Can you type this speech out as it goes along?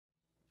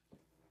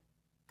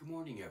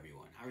morning,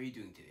 everyone. How are you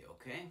doing today?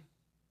 Okay?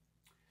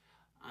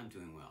 I'm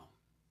doing well.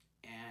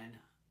 And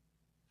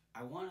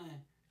I want to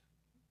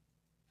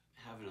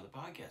have another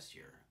podcast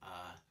here.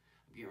 I'm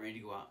getting ready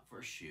to go out for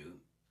a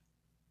shoot,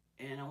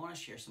 and I want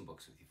to share some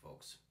books with you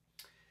folks.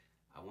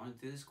 I want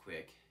to do this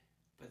quick,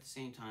 but at the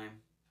same time,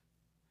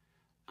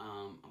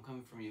 I'm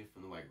coming from you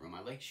from the white room.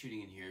 I like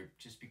shooting in here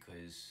just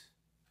because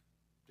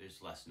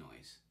there's less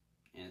noise,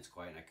 and it's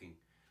quiet, and I can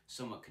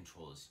somewhat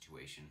control the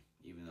situation,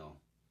 even though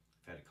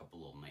I've had a couple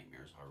little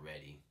nightmares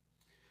already.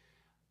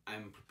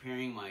 I'm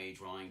preparing my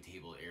drawing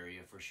table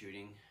area for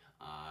shooting.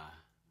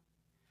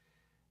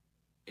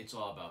 It's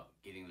all about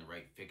getting the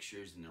right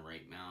fixtures and the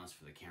right mounts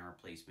for the camera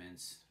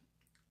placements.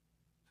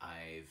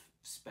 I've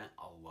spent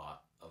a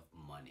lot of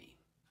money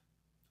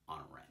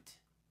on rent.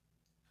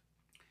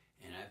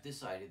 And I've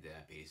decided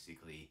that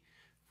basically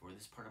for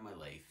this part of my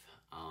life,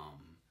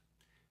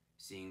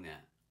 seeing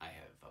that I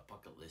have a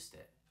bucket list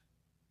that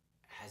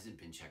hasn't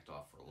been checked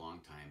off for a long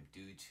time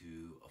due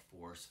to a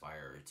forest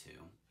fire or two,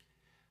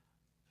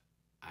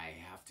 I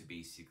have to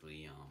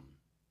basically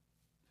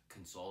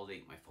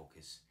consolidate my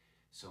focus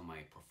so my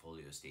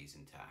portfolio stays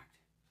intact.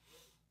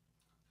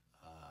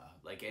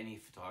 Like any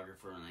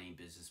photographer and any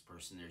business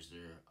person,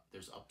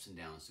 there's ups and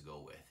downs to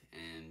go with,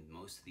 and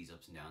most of these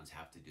ups and downs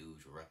have to do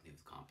directly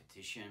with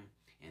competition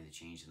and the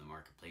change in the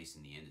marketplace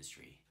in the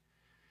industry.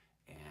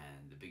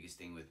 And the biggest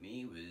thing with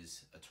me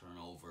was a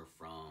turnover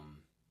from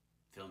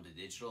film to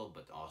digital,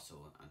 but also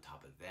on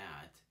top of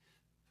that,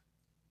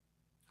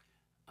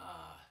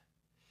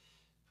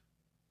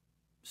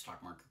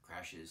 stock market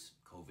crashes,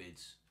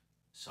 COVIDs,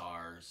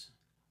 SARS.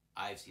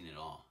 I've seen it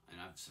all,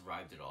 and I've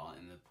survived it all,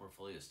 and the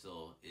portfolio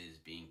still is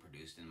being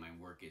produced, and my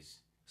work is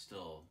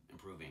still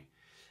improving.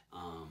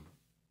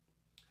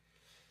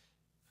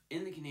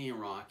 In the Canadian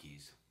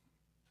Rockies,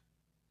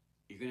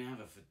 you're gonna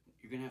have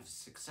a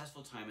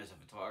successful time as a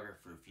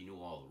photographer if you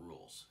know all the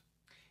rules.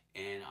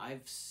 And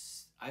I've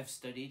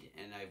studied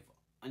and I've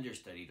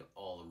understudied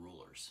all the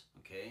rulers.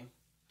 Okay,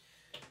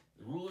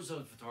 the rules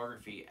of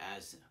photography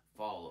as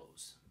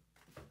follows.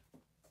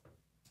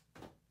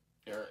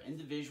 There are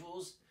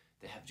individuals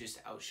that have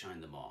just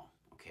outshined them all,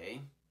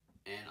 okay?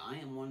 And I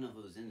am one of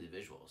those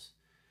individuals.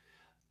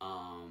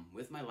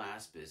 With my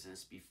last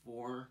business,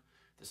 before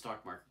the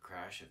stock market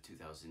crash of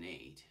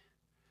 2008,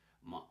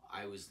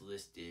 I was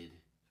listed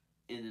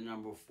in the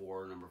number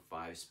 4, number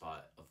 5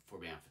 spot for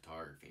band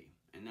photography.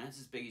 And that's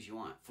as big as you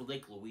want. For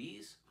Lake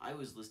Louise, I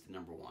was listed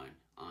number 1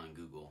 on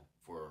Google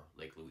for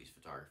Lake Louise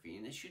photography.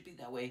 And it should be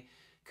that way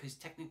because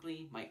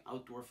technically my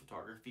outdoor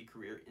photography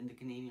career in the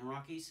Canadian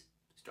Rockies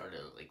started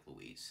at Lake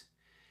Louise.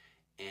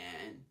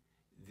 And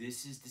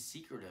this is the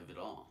secret of it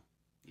all.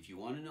 If you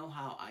want to know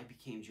how I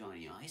became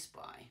Johnny I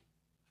Spy,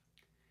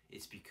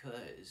 it's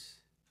because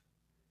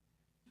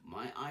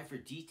my eye for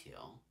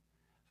detail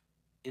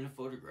in a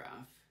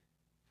photograph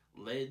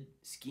led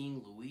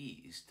Skiing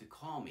Louise to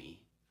call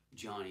me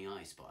Johnny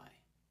I Spy,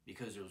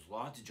 because there was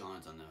lots of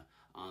Johns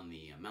on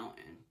the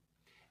mountain,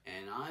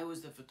 and I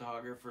was the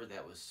photographer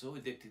that was so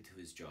addicted to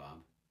his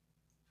job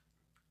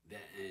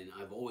and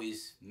I've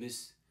always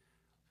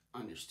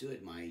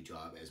misunderstood my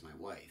job as my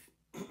wife,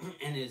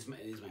 and it is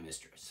my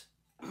mistress.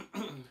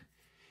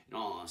 In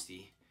all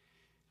honesty,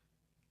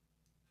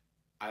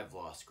 I've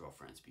lost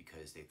girlfriends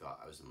because they thought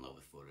I was in love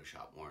with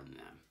Photoshop more than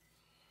them.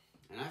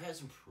 And I've had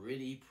some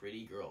pretty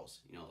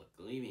girls,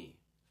 believe me.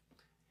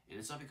 And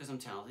it's not because I'm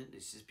talented,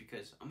 it's just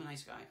because I'm a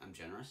nice guy, I'm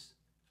generous.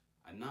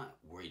 I'm not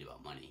worried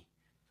about money.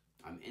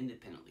 I'm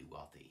independently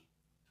wealthy.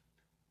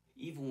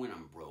 Even when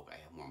I'm broke, I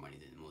have more money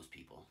than most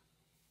people.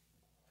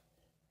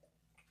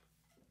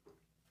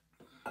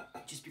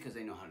 Just because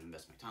I know how to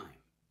invest my time.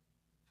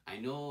 I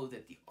know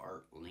that the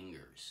art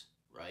lingers,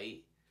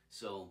 right?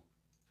 So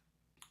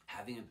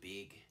having a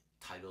big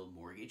title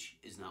mortgage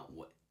is not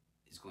what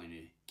is going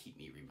to keep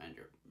me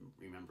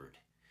remembered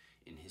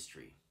in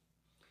history.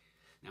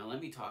 Now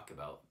let me talk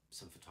about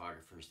some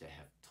photographers that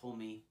have told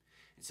me,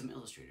 and some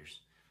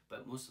illustrators,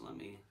 but mostly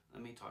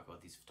let me talk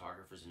about these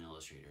photographers and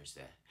illustrators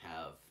that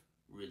have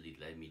really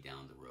led me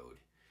down the road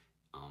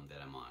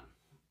that I'm on.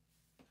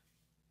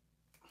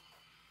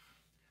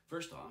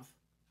 First off,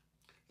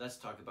 let's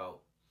talk about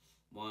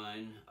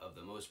one of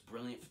the most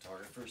brilliant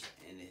photographers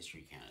in the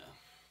history of Canada,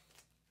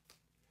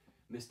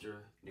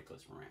 Mr.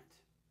 Nicholas Morant.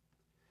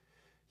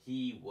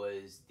 He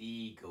was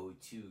the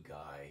go-to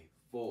guy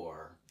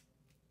for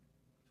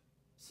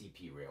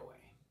CP Railway.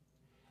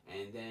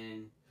 And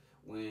then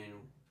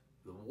when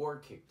the war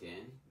kicked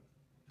in,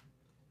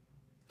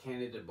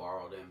 Canada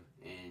borrowed him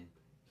and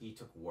he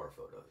took war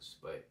photos.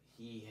 But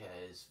he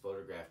has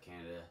photographed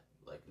Canada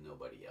like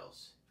nobody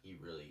else. He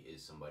really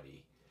is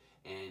somebody.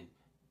 And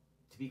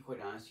to be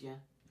quite honest with you,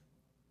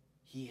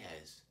 he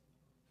has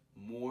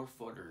more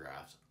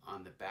photographs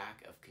on the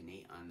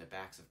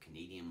backs of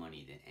Canadian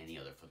money than any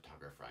other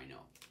photographer I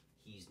know.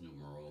 He's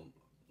numero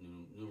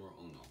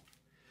uno.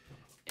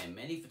 And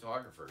many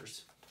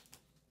photographers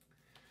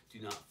do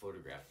not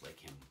photograph like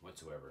him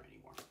whatsoever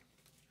anymore.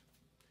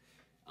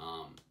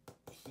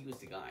 He was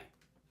the guy.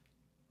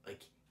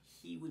 Like,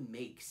 he would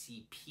make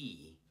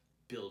CP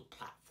build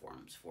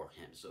platforms for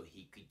him so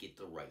he could get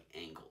the right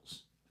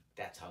angles.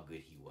 That's how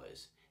good he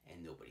was,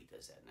 and nobody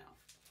does that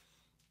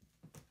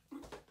now.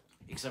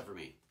 Except for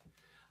me.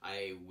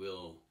 I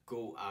will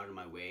go out of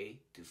my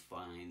way to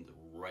find the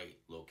right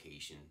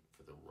location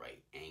for the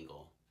right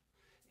angle,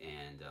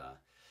 and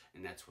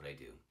that's what I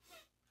do.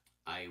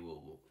 I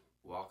will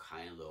walk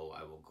high and low.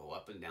 I will go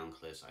up and down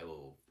cliffs. I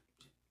will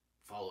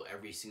follow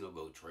every single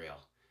goat trail.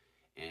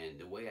 And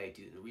the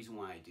reason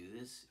why I do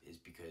this is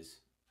because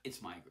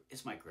it's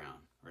my ground,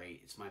 right?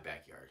 It's my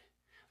backyard.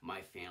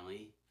 My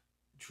family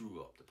drew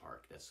up the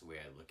park. That's the way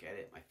I look at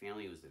it. My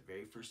family was the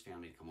very first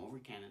family to come over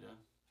to Canada.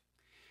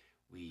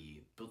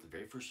 We built the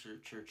very first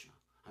church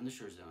on the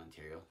shores of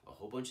Ontario. A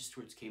whole bunch of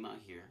Stuarts came out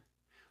here.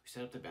 We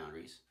set up the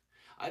boundaries.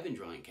 I've been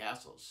drawing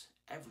castles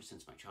ever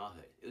since my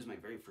childhood. It was my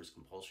very first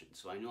compulsion,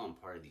 so I know I'm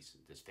part of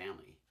this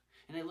family.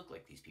 And I look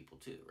like these people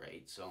too,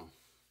 right? So,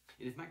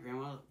 and if my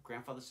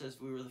grandfather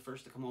says we were the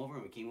first to come over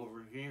and we came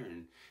over here,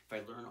 and if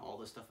I learn all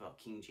this stuff about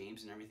King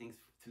James and everything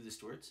through the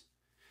Stuarts,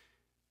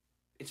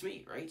 it's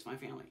me, right? It's my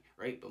family,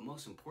 right? But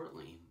most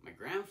importantly, my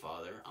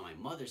grandfather on my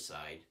mother's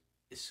side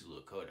is Sioux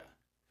Lakota.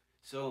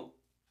 So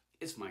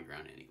it's my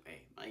ground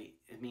anyway. I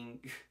mean,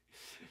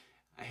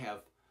 I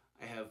have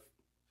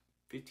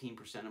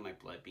 15% of my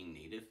blood being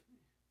native,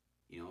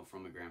 you know,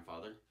 from my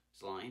grandfather's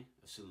line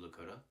of Sioux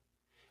Lakota,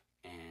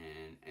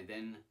 and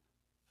then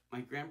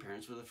my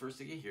grandparents were the first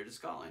to get here to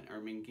Scotland, or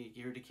get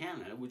here to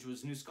Canada, which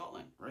was New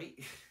Scotland, right?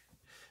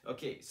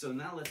 Okay, so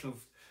now let's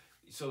move.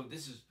 So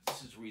this is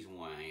the reason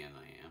why I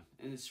am,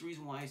 and it's the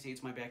reason why I say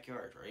it's my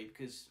backyard, right?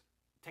 Because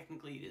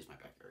technically it is my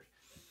backyard.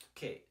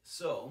 Okay,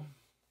 so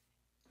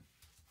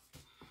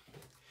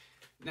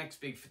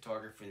next big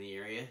photographer in the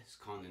area is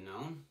Condon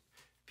known.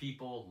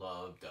 People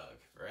love Doug,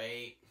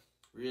 right?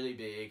 Really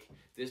big.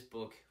 This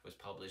book was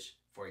published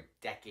for a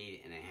decade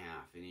and a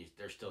half, and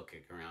they're still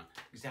kicking around.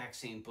 Exact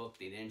same book.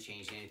 They didn't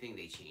change anything.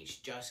 They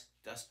changed just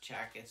dust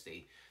jackets.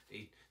 They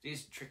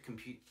just trick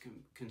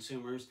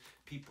consumers.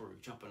 People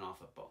are jumping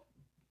off of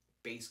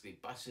basically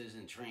buses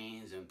and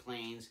trains and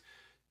planes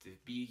to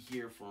be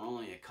here for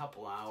only a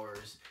couple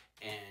hours,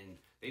 and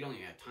they don't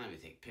even have time to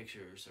take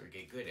pictures or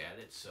get good at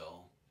it,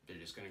 so they're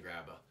just going to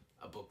grab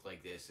a book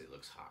like this that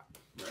looks hot,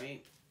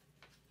 right?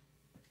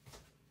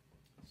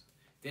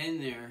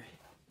 Then there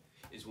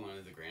is one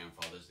of the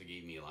grandfathers that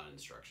gave me a lot of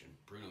instruction,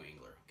 Bruno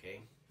Engler,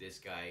 okay? This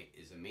guy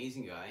is an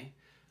amazing guy.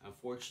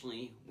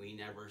 Unfortunately, we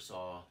never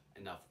saw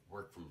enough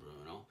work from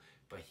Bruno,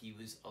 but he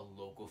was a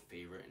local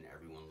favorite and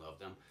everyone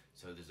loved him,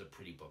 so there's a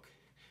pretty book.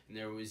 And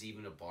there was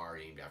even a bar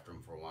named after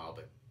him for a while,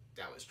 but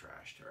that was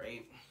trashed,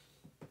 right?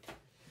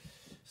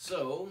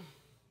 So,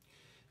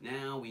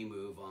 now we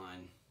move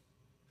on.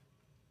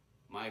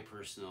 My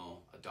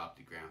personal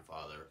adopted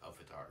grandfather of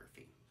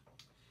photography.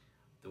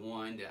 The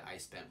one that I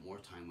spent more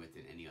time with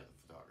than any other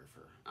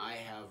photographer. I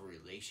have a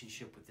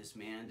relationship with this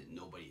man that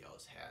nobody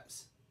else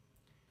has.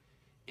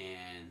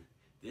 And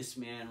this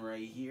man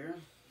right here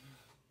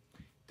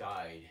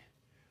died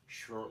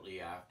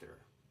shortly after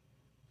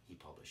he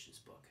published his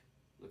book.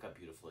 Look how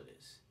beautiful it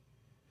is.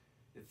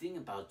 The thing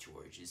about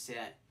George is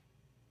that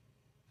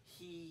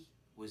he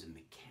was a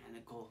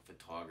mechanical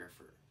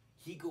photographer.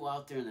 He'd go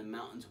out there in the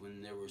mountains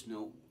when there was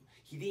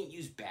he didn't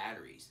use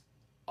batteries.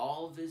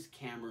 All of his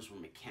cameras were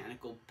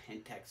mechanical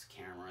Pentax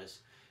cameras,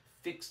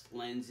 fixed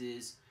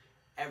lenses,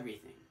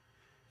 everything.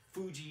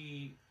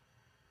 Fuji,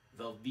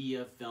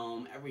 Velvia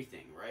film,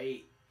 everything,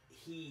 right?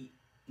 He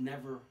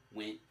never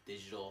went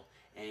digital,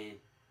 and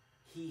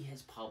he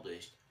has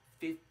published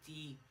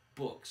 50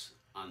 books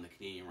on the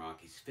Canadian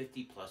Rockies,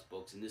 50 plus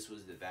books, and this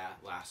was the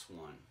last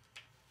one.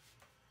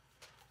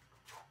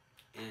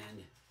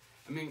 And,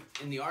 I mean,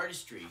 in the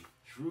artistry,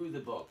 through the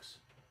books,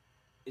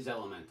 is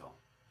elemental.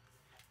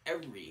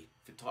 Every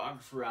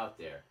photographer out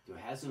there who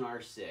has an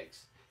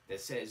R6 that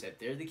says that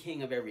they're the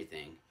king of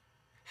everything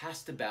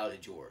has to bow to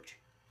George,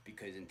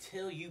 because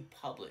until you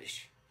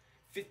publish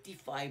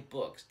 55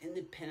 books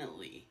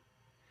independently,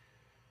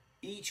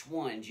 each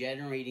one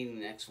generating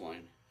the next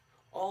one,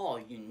 all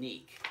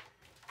unique,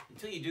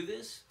 until you do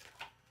this,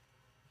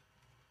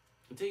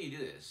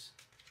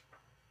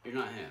 you're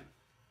not him.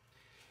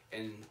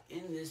 And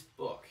in this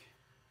book,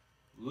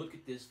 look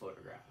at this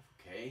photograph,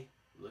 okay?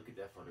 Look at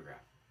that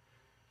photograph.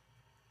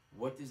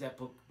 What does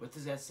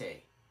that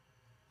say?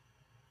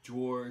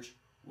 George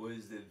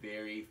was the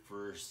very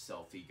first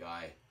selfie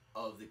guy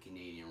of the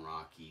Canadian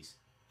Rockies.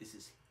 This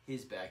is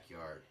his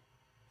backyard.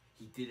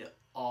 He did it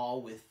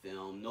all with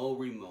film, no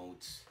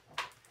remotes.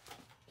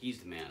 He's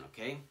the man,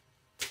 okay?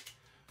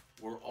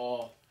 We're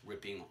all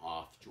ripping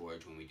off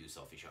George when we do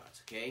selfie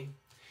shots, okay?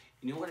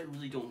 You know what I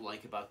really don't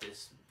like about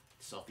this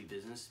selfie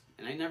business?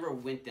 And I never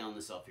went down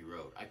the selfie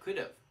road. I could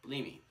have,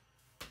 believe me.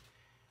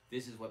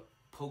 This is what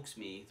pokes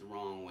me the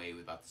wrong way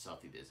about the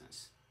selfie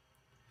business.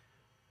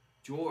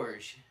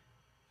 George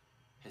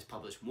has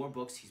published more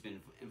books. He's been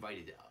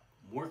invited to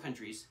more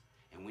countries.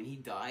 And when he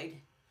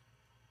died,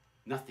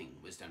 nothing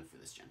was done for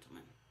this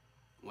gentleman.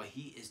 What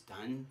he has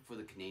done for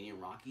the Canadian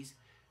Rockies,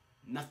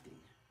 nothing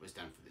was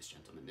done for this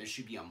gentleman. There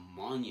should be a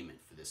monument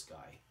for this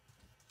guy.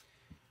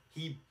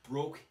 He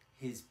broke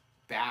his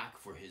back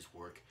for his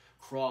work,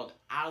 crawled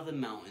out of the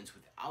mountains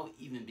without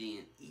even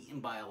being eaten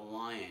by a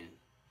lion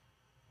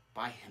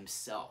by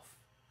himself,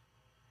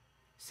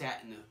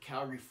 sat in the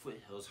Calgary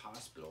Foothills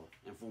Hospital,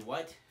 and for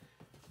what?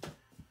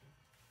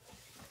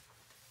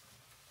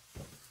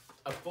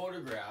 A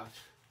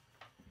photograph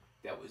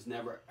that was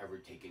never ever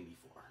taken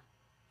before,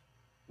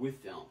 with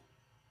film.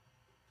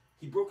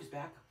 He broke his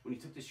back when he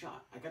took the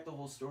shot. I got the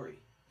whole story.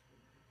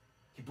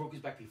 He broke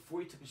his back before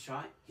he took the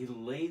shot. He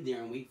laid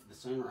there and waited for the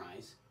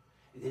sunrise,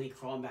 and then he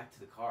crawled back to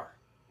the car.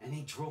 And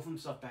he drove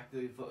himself back to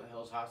the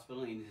Foothills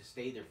Hospital, and he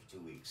stayed there for 2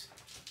 weeks.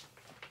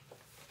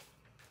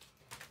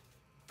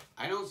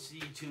 I don't see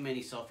too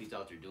many selfies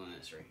out there doing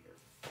this right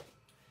here.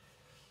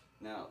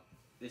 Now,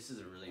 this is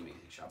a really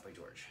amazing shot by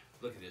George.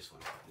 Look at this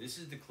one. This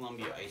is the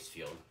Columbia ice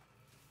field.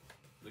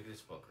 Look at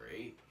this book,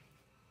 right?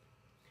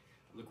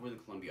 Look where the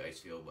Columbia ice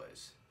field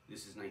was.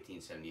 This is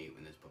 1978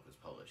 when this book was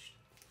published.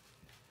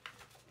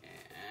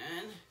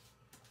 And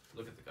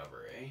look at the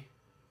cover, eh?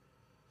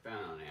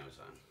 Found on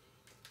Amazon.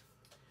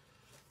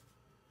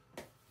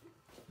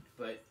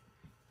 But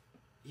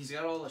he's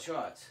got all the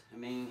shots. I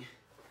mean,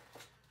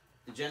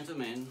 the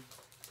gentleman,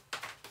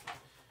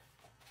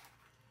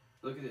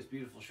 look at this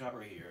beautiful shot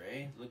right here,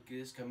 eh? Look at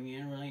this coming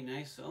in really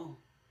nice. So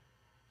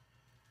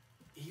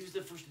he was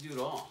the first to do it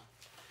all.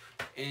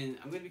 And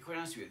I'm going to be quite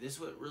honest with you, this is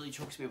what really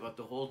chokes me about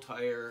the whole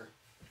entire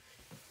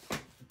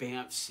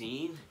Banff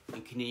scene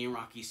and Canadian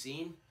Rocky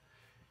scene.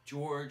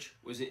 George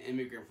was an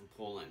immigrant from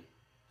Poland.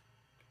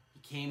 He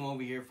came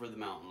over here for the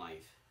mountain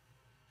life.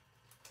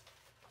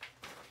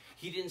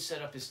 He didn't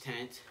set up his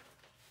tent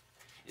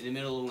in the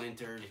middle of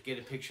winter to get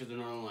a picture of the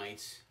Northern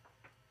Lights.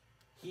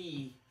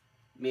 He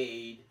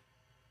made,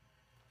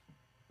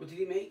 what did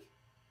he make?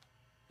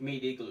 He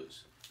made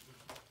igloos.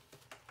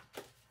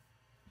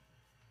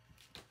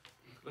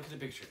 Look at the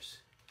pictures.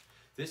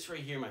 This right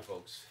here, my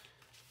folks,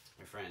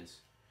 my friends,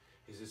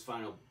 is his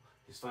final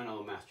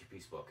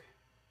masterpiece book.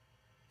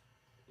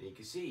 And you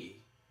can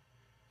see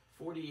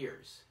 40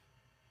 years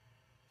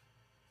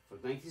from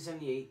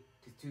 1978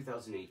 to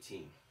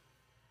 2018.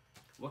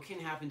 What can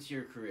happen to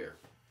your career?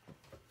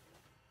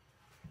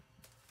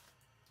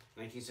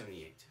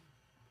 1978.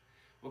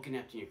 What can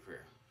happen to your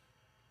career?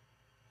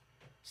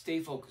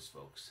 Stay focused,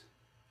 folks.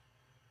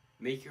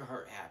 Make your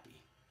heart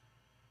happy.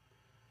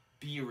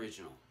 Be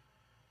original.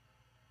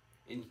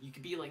 And you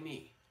could be like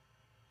me,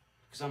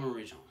 because I'm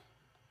original.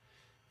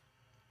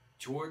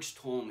 George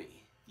told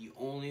me the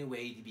only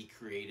way to be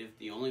creative,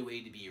 the only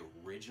way to be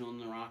original in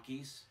the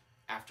Rockies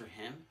after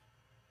him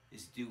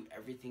is to do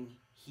everything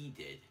he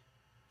did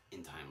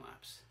in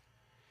time-lapse.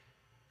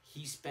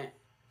 He spent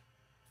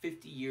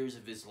 50 years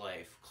of his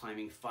life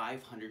climbing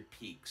 500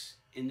 peaks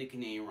in the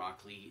Canadian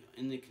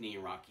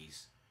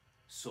Rockies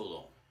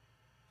solo.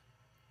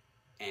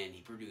 And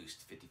he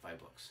produced 55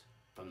 books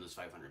from those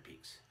 500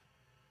 peaks.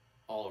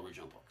 All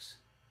original books.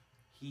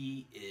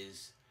 He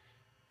is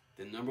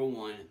the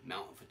 #1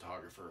 mountain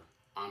photographer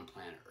on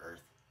planet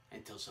Earth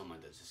until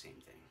someone does the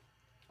same thing.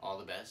 All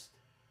the best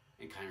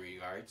and kind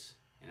regards,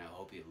 and I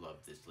hope you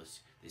love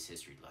this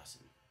history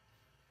lesson.